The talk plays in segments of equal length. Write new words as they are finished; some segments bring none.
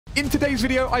In today's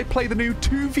video, I play the new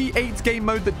 2v8 game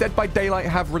mode that Dead by Daylight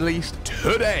have released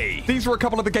today. These are a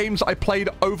couple of the games I played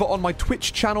over on my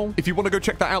Twitch channel. If you want to go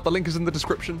check that out, the link is in the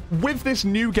description. With this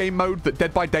new game mode that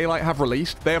Dead by Daylight have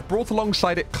released, they have brought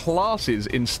alongside it classes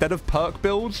instead of perk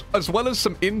builds, as well as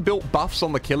some inbuilt buffs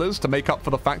on the killers to make up for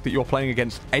the fact that you're playing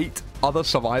against 8 other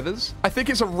survivors. I think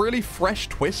it's a really fresh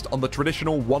twist on the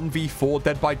traditional 1v4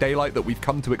 Dead by Daylight that we've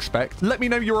come to expect. Let me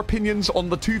know your opinions on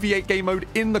the 2v8 game mode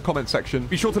in the comment section.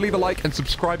 Be sure to leave a like and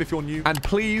subscribe if you're new, and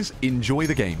please enjoy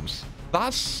the games.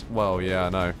 That's, well, yeah, I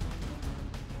know.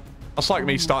 That's like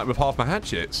me starting with half my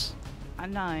hatchets. I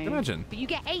know. Imagine. But you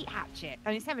get 8 hatchets.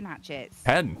 Only 7 hatchets.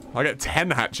 10. I get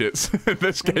 10 hatchets in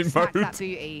this game smack mode. That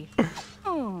booty.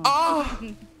 Oh. Ah!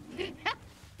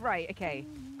 Right, okay.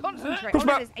 Concentrate. Push Oh,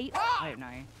 back. there's 8. I don't know.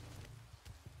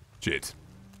 Shit.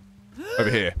 Over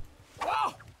here.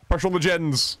 Pressure on the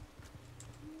gens.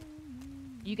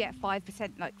 You get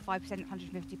 5%, like 5%,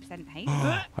 150% haste.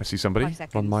 I see somebody 5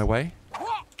 seconds. on my way.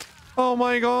 Oh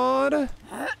my god.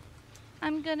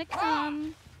 I'm gonna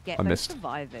come get I those missed.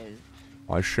 survivors.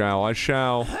 I shall.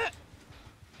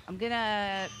 I'm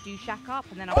gonna do shack up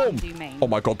and then I'll Boom. do main. Oh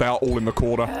my god, they are all in the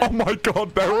corner. Oh my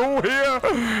god, they're all here.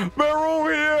 They're all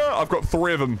here. I've got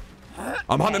 3 of them.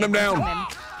 I'm hunting them down. Coming.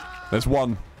 There's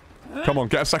one. Come on,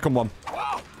 get a second one.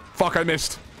 Fuck, I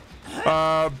missed.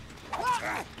 All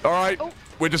right. Oh.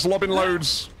 We're just lobbing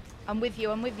loads. I'm with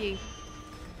you. I'm with you.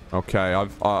 Okay,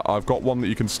 I've got one that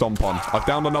you can stomp on. I've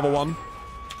downed another one.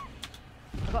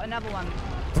 I've got another one.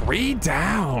 3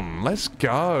 down. Let's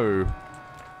go.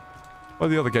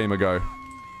 Where'd the other gamer go?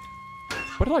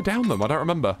 Where did I down them? I don't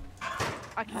remember.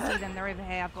 I can see them. They're over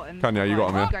here. I've got them. Kanya, you got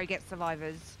 'em, yeah? Go get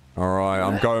survivors. All right,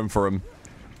 I'm going for him.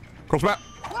 Cross map.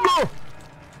 No!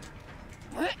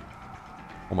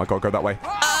 Oh my god, go that way.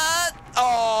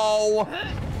 Oh!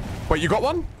 Wait, you got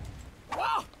one?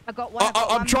 I got one.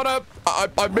 I'm trying to...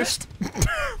 I missed.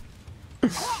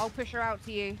 I'll push her out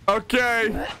to you.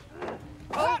 Okay.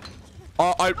 Oh.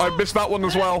 I missed that one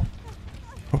as well.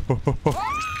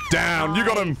 Down. You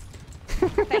got him.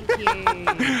 Thank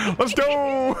you. Let's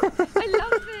go. I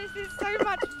love this. It's so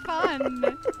much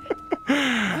fun.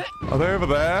 Are they over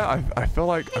there? I feel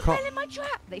like They I can't... fell in my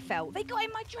trap. They fell. They got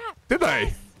in my trap. Did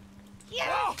they?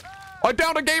 Yes. I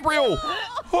downed a Gabriel.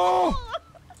 Oh.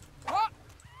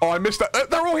 Oh, I missed that.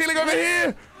 They're all healing over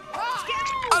here.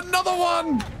 Another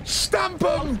one. Stamp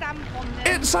them. Stamp on them.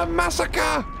 It's a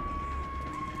massacre.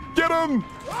 Get him.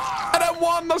 And then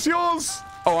one. That's yours.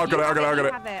 Oh, I got it. Have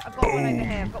I've I've got one over Boom.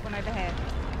 here. I've got one over here.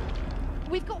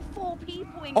 We've got 4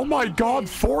 people in Oh my cages. god,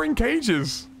 4 in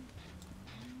cages.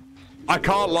 I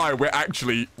can't lie, we're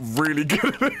actually really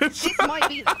good at this. This might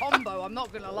be the combo, I'm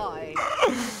not gonna lie.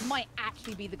 This might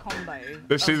actually be the combo.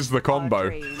 This is the combo.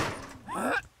 dreams.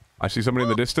 I see somebody in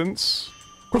the distance.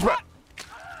 Cross back.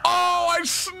 Oh, I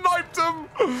sniped him.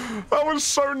 That was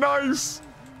so nice.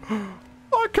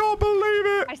 I can't believe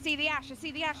it. I see the ash, I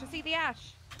see the ash, I see the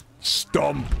ash.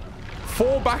 Stomp.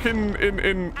 4 back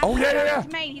in. Oh, yeah.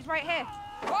 He's main, he's right here.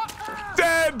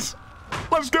 Dead.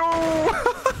 Let's go.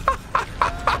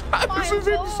 This is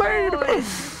insane.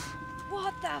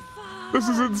 What the fuck? This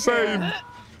is insane.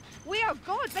 We are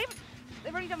god.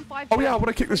 They've only done 5. Oh, yeah, I want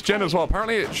to kick this gen as well.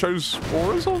 Apparently, it shows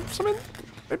auras or something.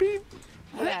 Maybe.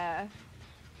 Yeah.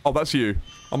 Oh, that's you.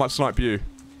 I might snipe you.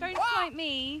 Don't snipe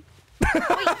me.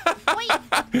 Oi.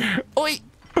 Oi.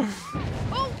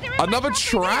 Oh, they're in my Another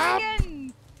trap trap?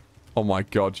 again. Oh my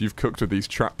god, you've cooked with these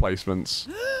trap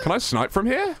placements. Can I snipe from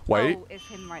here? Wait. Oh, it's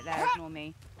him right there. Ignore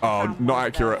me. Oh, not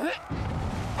accurate.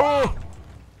 Oh!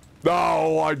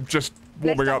 No, I'm just Let's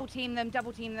warming double up. team them.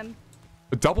 Double team them.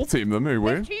 Double team them, who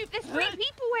we? There's 3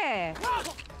 people here.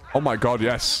 Oh my god,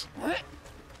 yes.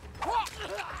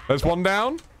 There's one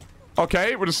down.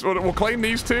 Okay, we'll claim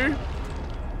these 2.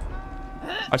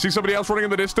 I see somebody else running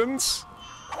in the distance.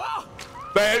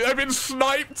 They've been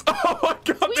sniped. Oh my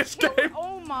god, this game.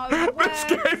 Oh my word. This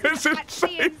game is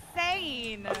actually insane.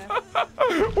 insane.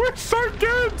 We're so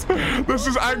good. This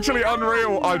is actually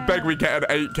unreal. I beg we get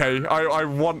an 8K. I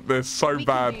want this so We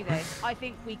bad. can do this. I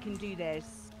think we can do this.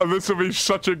 And this will be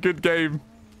such a good game.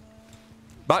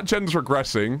 That gen's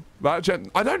regressing. That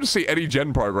gen... I don't see any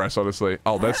gen progress, honestly.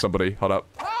 Oh, there's somebody. Hold up.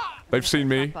 They've seen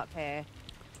me. Up here.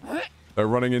 They're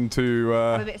running into...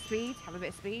 Have a bit of speed. Have a bit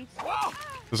of speed.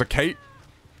 There's a Kate.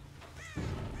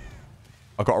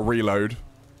 I've got a reload.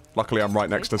 Luckily, I'm right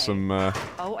next to some...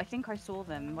 Oh, I think I saw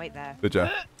them. Wait there. Did ya?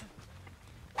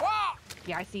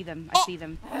 Yeah, I see them. I see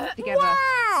them. Together.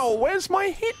 Wow! Where's my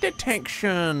hit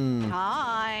detection?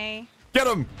 Hi. Get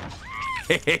him!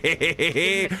 Give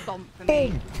him a stomp for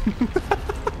me.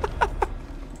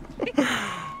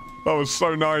 That was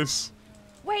so nice.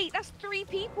 Wait, that's 3. 3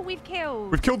 people we've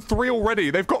killed. We've killed 3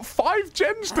 already. They've got 5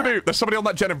 gens to do. There's somebody on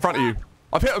that gen in front of you.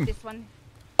 I've hit him. This one.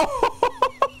 Oh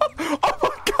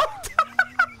my god.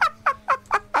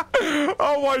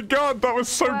 Oh my god, that was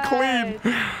so clean.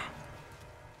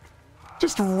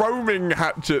 Just roaming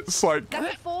hatchets, like.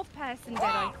 That's the 4th person dead,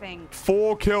 I think.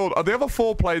 4 killed. Are the other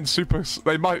 4 playing super?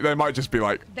 They might just be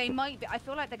like. They might be. I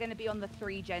feel like they're going to be on the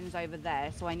 3 gens over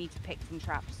there, so I need to pick some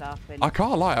traps up. And I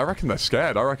can't lie. I reckon they're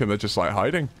scared. I reckon they're just like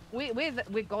hiding. We're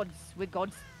gods. We're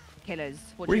gods killers.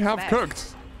 What do We you have expect?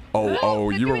 cooked.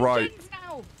 Oh, you were right.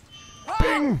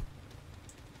 Bing!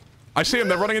 I see them.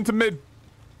 They're running into mid.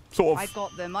 Sort of. I've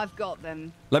got them. I've got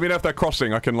them. Let me know if they're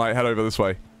crossing. I can like head over this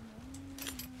way.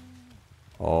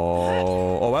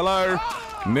 Oh, hello.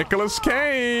 Nicolas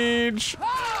Cage.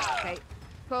 Okay.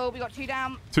 Cool. We got 2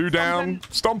 down. 2 down.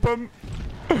 Stomp them.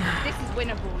 This is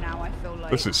winnable now, I feel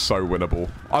like. This is so winnable.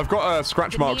 I've got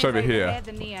scratch marks over here.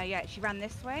 The Nia, yeah. She ran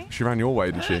this way. She ran your way,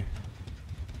 did she?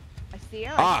 I see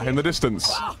her. Ah, in the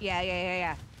distance.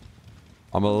 Yeah.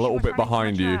 I'm a little bit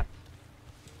behind you.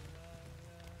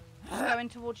 She's going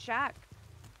towards Shack.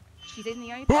 She's in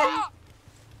the open.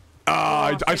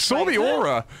 Ah, I saw the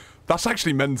aura. That's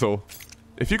actually mental.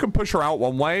 If you can push her out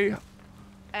one way.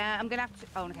 I'm going to have to...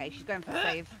 Oh, okay. She's going for a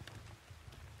save.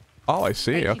 Oh, I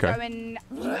see. Okay.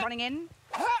 She's running in.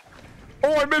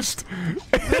 Oh, I missed.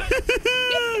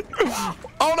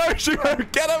 Oh, no. She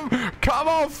won't get him. Cut him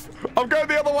off. I'm going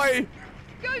the other way.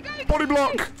 Go. Body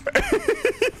block.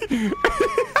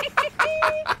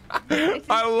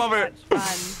 I love it.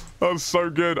 That was so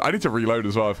good. I need to reload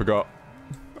as well. I forgot.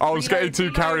 I was getting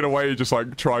too carried away, just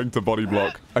like trying to body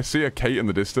block. I see a Kate in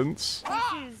the distance.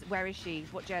 Where is she?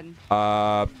 What gen?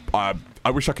 I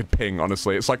wish I could ping.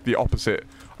 Honestly, it's like the opposite.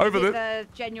 Over the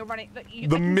gen you're running.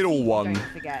 The middle one. Don't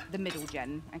forget the middle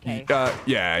gen. Okay.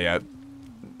 Yeah.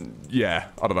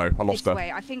 I don't know. I lost her.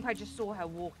 Way. I think I just saw her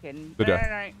walking. Did you?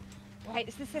 No. Wait,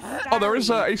 is this Oh, there is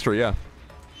A3. Yeah.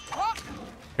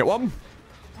 Hit one.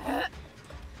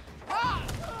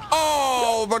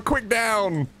 Oh, the quick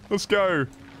down. Let's go.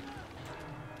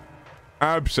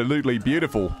 Absolutely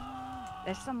beautiful.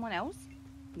 There's someone else?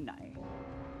 No.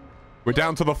 We're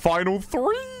down to the final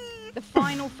 3. The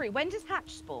final 3. When does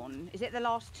hatch spawn? Is it the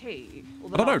last 2? Or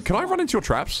the I don't know. Can I run into your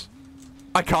traps?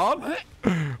 I can't.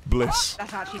 Bliss.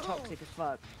 That's actually toxic as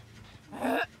fuck.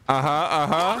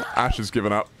 Ash has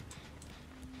given up.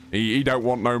 He don't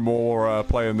want no more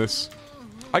playing this.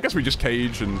 I guess we just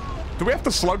cage and... Do we have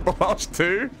to slug the last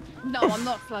 2? No, I'm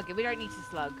not slugging. We don't need to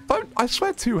slug. I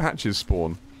swear 2 hatches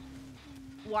spawn.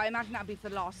 Well, I imagine that'd be for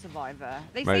the last survivor.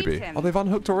 They Maybe. saved him. Oh, they've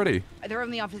unhooked already? They're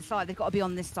on the other side. They've got to be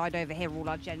on this side over here where all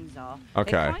our gens are.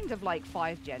 Okay. They're kind of like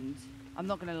 5 gens. I'm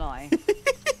not going to lie.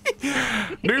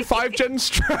 New 5-gen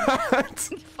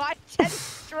strat. 5-gen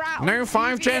strat. New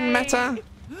 5-gen meta.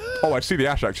 Oh, I see the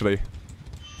Ash, actually.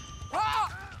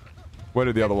 Where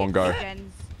did the other one go?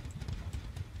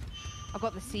 I've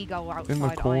got the seagull outside. In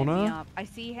the corner. I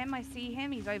see him.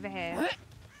 He's over here.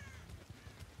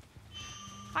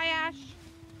 Hi, Ash.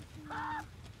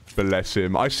 Bless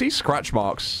him. I see scratch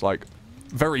marks, like,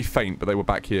 very faint, but they were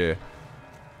back here.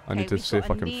 I need to see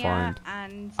if I can find...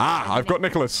 I've got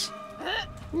Nicholas.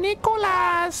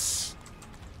 Nicholas!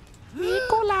 I'm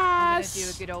going to do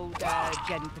a good old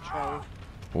gen patrol.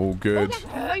 All good.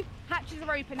 Oh, hatches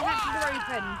are open.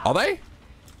 Are they?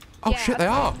 Oh, yeah, shit, they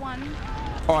are.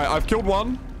 All right, I've killed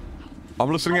one. I'm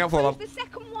listening out for them. The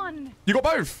second one. You got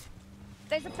both?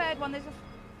 There's a third one.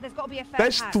 There's got to be a third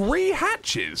There's hatch. 3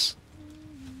 hatches?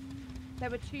 There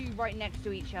were 2 right next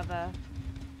to each other.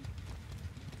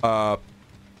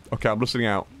 Okay, I'm listening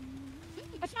out.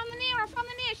 I found the Nia.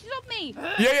 She's on me.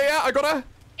 Yeah, I got her.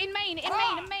 In main.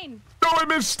 No, I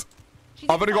missed.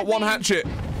 I've only got 1 hatchet.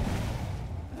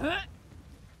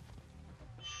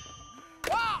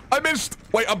 I missed.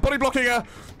 Wait, I'm body blocking her.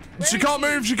 She can't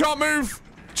move.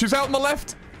 She's out on the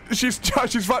left. She's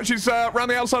around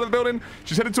the outside of the building.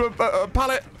 She's headed to a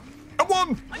pallet.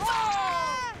 M1.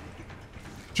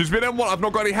 She's been M1. I've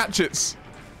not got any hatchets.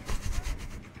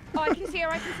 Oh, I can see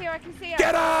her.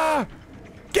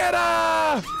 Get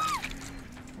her!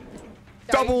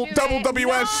 Double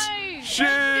WS. No,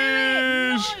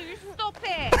 Sheesh. stop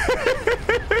it.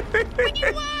 When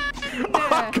you won.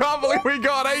 I can't believe we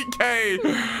got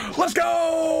 8K. Let's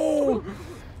go.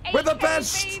 We're the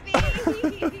best.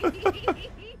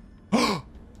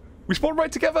 We spawned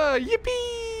right together.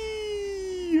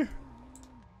 Yippee.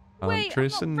 Wait,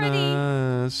 Huntress I'm and not ready.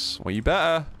 Nurse. Well, you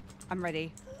better. I'm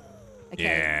ready. Okay.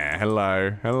 Yeah.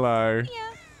 Hello. Yeah.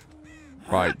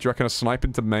 Right. Do you reckon a snipe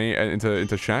into me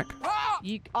into Shack?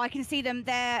 I can see them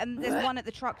there. There's one at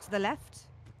the truck to the left.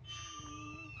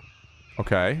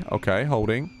 Okay.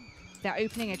 Holding. They're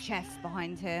opening a chest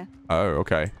behind here. Oh,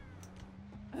 okay.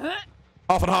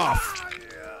 Half and half.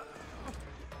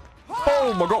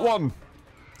 Boom, I got one.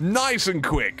 Nice and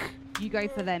quick. You go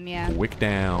for them, yeah. Quick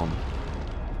down.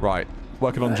 Right,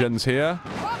 working on gens here.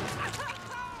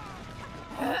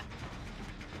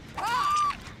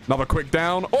 Another quick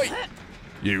down. Oi!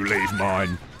 You leave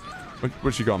mine.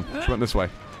 Where's she gone? She went this way.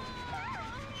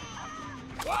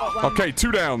 Okay,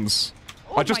 2 downs.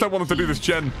 I just don't want them to do this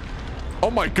gen. Oh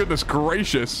my goodness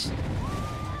gracious.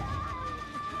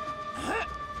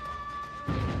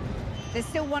 There's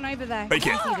still one over there. Make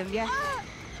it. See them, yeah.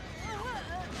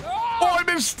 Oh, I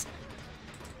missed.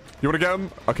 You want to get him?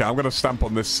 Okay, I'm going to stamp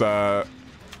on this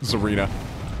Zarina.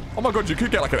 Oh my god, you could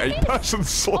get like an 8-person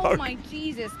slug. Oh my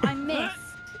Jesus, I missed.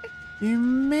 You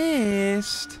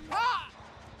missed.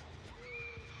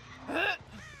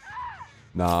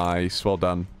 Nice, well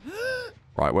done.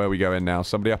 Right, where are we going now?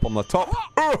 Somebody up on the top.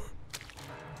 Oh!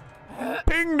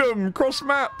 Pinged them, cross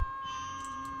map.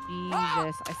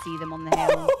 Jesus, I see them on the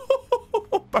hill.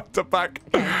 Back to back.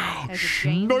 Okay, there's a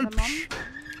Jane Nope. them on.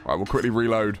 Right, we'll quickly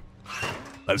reload.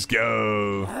 Let's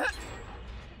go.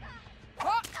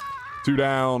 2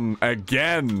 down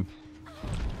again.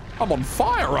 I'm on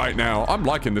fire right now. I'm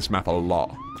liking this map a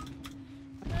lot.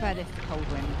 I prefer this to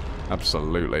Cold Wind.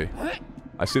 Absolutely.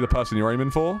 I see the person you're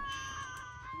aiming for.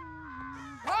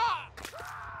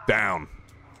 Down.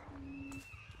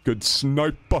 Good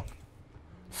sniper.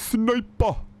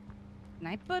 Sniper.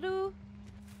 Sniper-doo.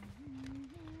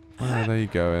 Where are they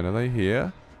going? Are they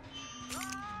here?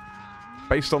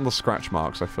 Based on the scratch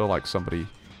marks, I feel like somebody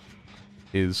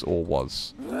is or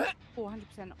was.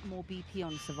 400% more BP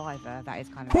on Survivor. That is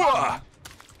kind of... Whoa!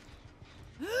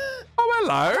 Oh,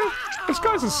 hello. This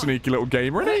guy's a sneaky little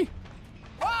gamer, isn't he?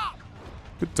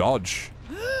 Good dodge.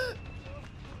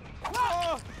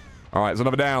 All right, there's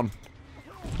another down.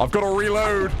 I've got to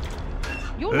reload.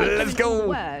 Let's go.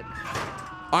 Work.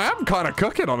 I am kind of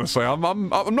cooking, honestly. I'm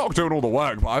not doing all the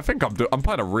work, but I think I'm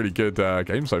playing a really good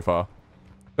game so far.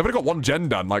 They've only got 1 gen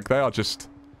done. Like, they are just...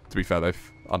 To be fair,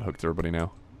 they've unhooked everybody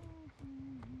now.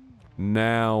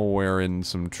 Now we're in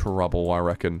some trouble, I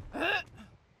reckon.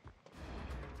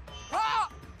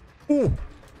 Ooh.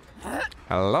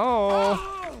 Hello.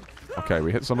 Okay,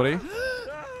 we hit somebody.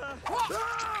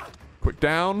 Quick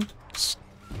down.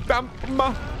 Stamp.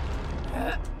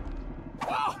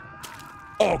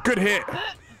 Oh, good hit.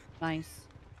 Nice.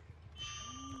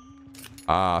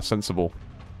 Ah, sensible.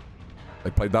 They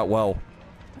played that well.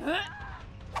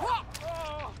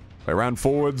 They ran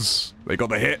forwards. They got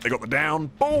the hit. They got the down.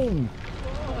 Boom.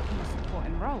 Support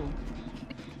and roll.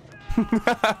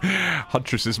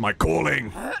 Huntress is my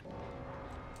calling.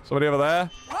 Somebody over there.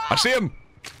 I see him.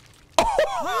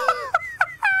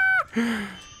 Pick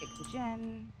the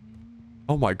gen.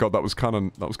 Oh my god, that was kind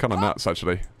of nuts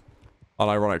actually.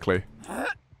 Unironically.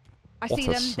 I What see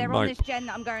a them. They're on snipe. this gen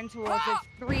that I'm going towards. There's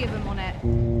 3 of them on it.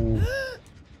 Ooh.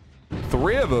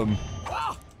 3 of them.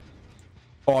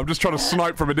 Oh, I'm just trying to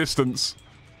snipe from a distance.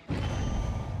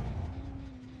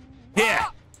 Yeah.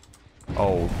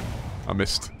 Oh, I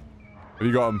missed. Have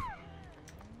you got him?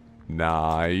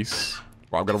 Nice.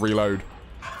 Right, I'm gonna reload.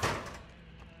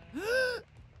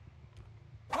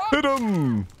 Hit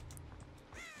him.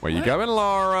 Where you going,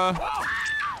 Lara?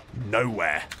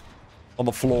 Nowhere. On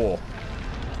the floor.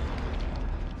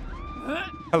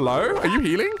 Hello? Are you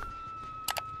healing?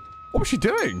 What was she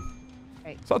doing?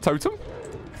 Wait. Is that a totem?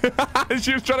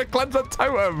 She was trying to cleanse a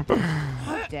totem.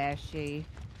 How dare she?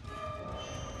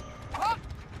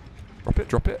 Drop it,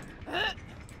 drop it.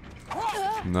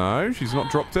 No, she's not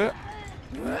dropped it.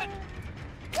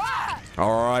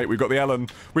 All right, we've got the Ellen.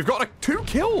 We've got 2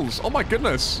 kills. Oh my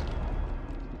goodness.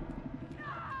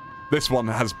 This one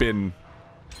has been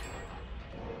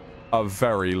a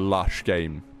very lush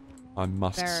game, I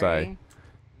must say.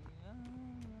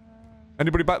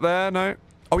 Anybody back there? No?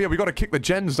 Oh yeah, we got to kick the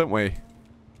gens, don't we?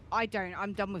 I don't.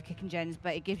 I'm done with kicking gens,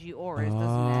 but it gives you auras, doesn't it?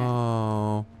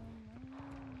 Oh.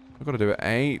 I've got to do it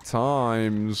 8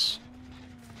 times.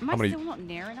 Am How I many? still not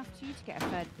near enough to you to get a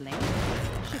 3rd blink?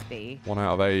 I should be. 1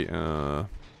 out of 8.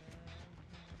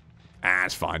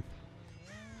 It's fine.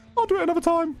 I'll do it another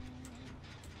time.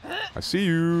 I see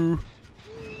you.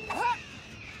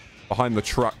 Behind the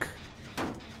truck.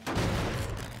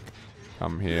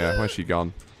 Come here. Where's she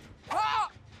gone?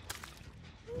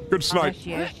 Good Oh, there snipe.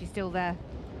 she is. She's still there.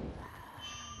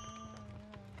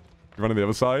 You running the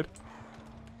other side?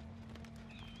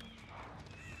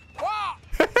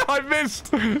 I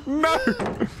missed! No!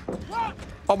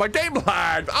 Oh, my game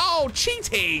lagged! Oh,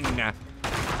 cheating!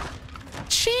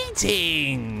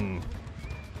 Cheating!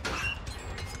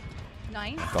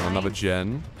 Nice. Done another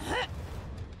gen.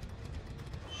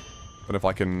 But if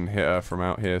I can hit her from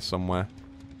out here somewhere.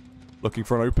 Looking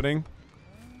for an opening.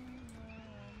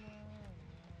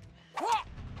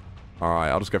 Alright,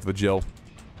 I'll just go for the Jill.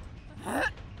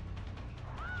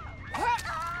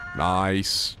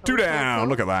 Nice. Two down.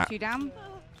 Look at that. 2 down.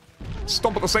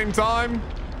 Stomp at the same time.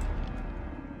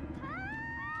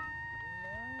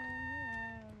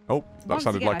 Oh, that Once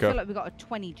sounded again, like I feel like we've got a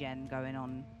 20 gen going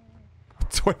on.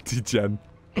 20 gen.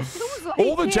 Like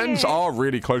All the gens are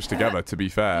really close together, to be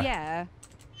fair. Yeah.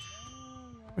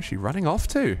 Where's she running off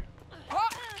to?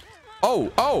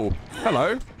 Oh,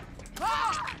 hello.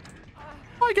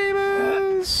 Hi,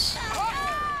 gamers.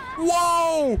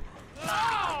 Whoa!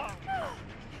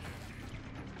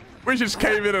 We just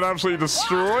came in and absolutely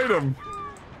destroyed them.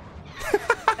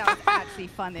 That was actually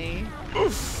funny.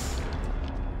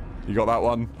 You got that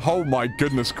one? Oh my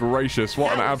goodness gracious.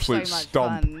 What an absolute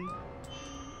stomp. Fun.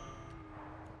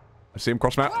 I see him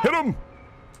cross map. Hit him!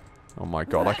 Oh my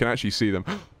god, I can actually see them.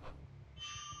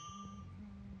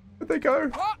 Where'd they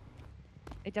go?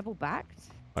 They double backed?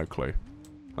 No clue.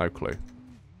 No clue.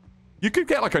 You could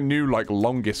get like a new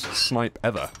longest snipe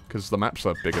ever because the maps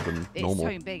are bigger than normal.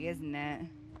 It's so big, isn't it?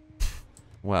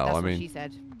 Well, That's I mean. what she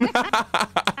said.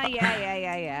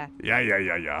 Yeah.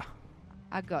 Yeah.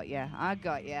 I got ya. I'll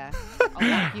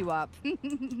lock you up.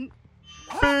 Bing!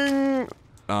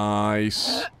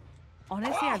 Nice.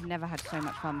 Honestly, I've never had so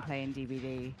much fun playing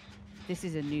DVD. This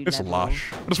is a new It's level.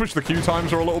 lush. I just wish the queue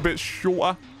times are a little bit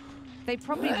shorter. They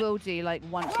probably will do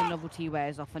once the novelty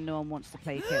wears off and no one wants to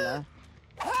play killer.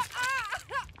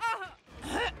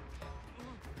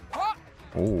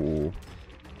 Oh.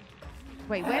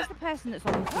 Wait, where's the person that's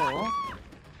on the floor?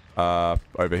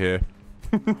 Over here.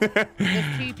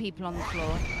 There's 2 people on the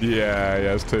floor. Yeah,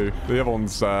 there's 2. The other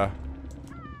one's, over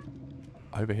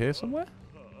here somewhere?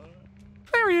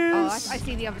 There he is! Oh, I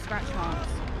see the other scratch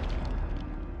marks.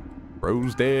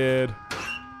 Bro's dead.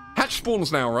 Hatch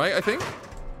spawns now, right, I think?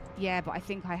 Yeah, but I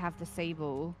think I have the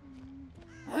sable.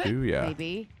 Ooh, yeah.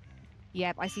 Maybe.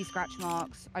 Yep, I see scratch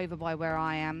marks over by where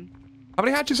I am. How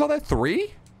many hatches are there?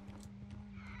 3?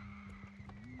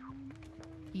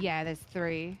 Yeah, there's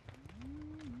 3.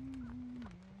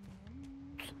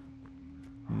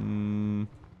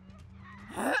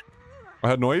 I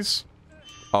heard noise.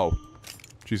 Oh.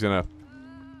 She's in a...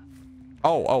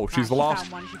 Oh, she's the last.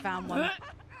 She found one.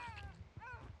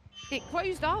 It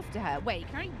closed after her. Wait,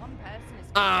 can only one person is...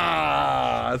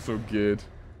 Ah, that's so good.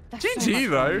 That's so GG, much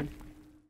though. fun.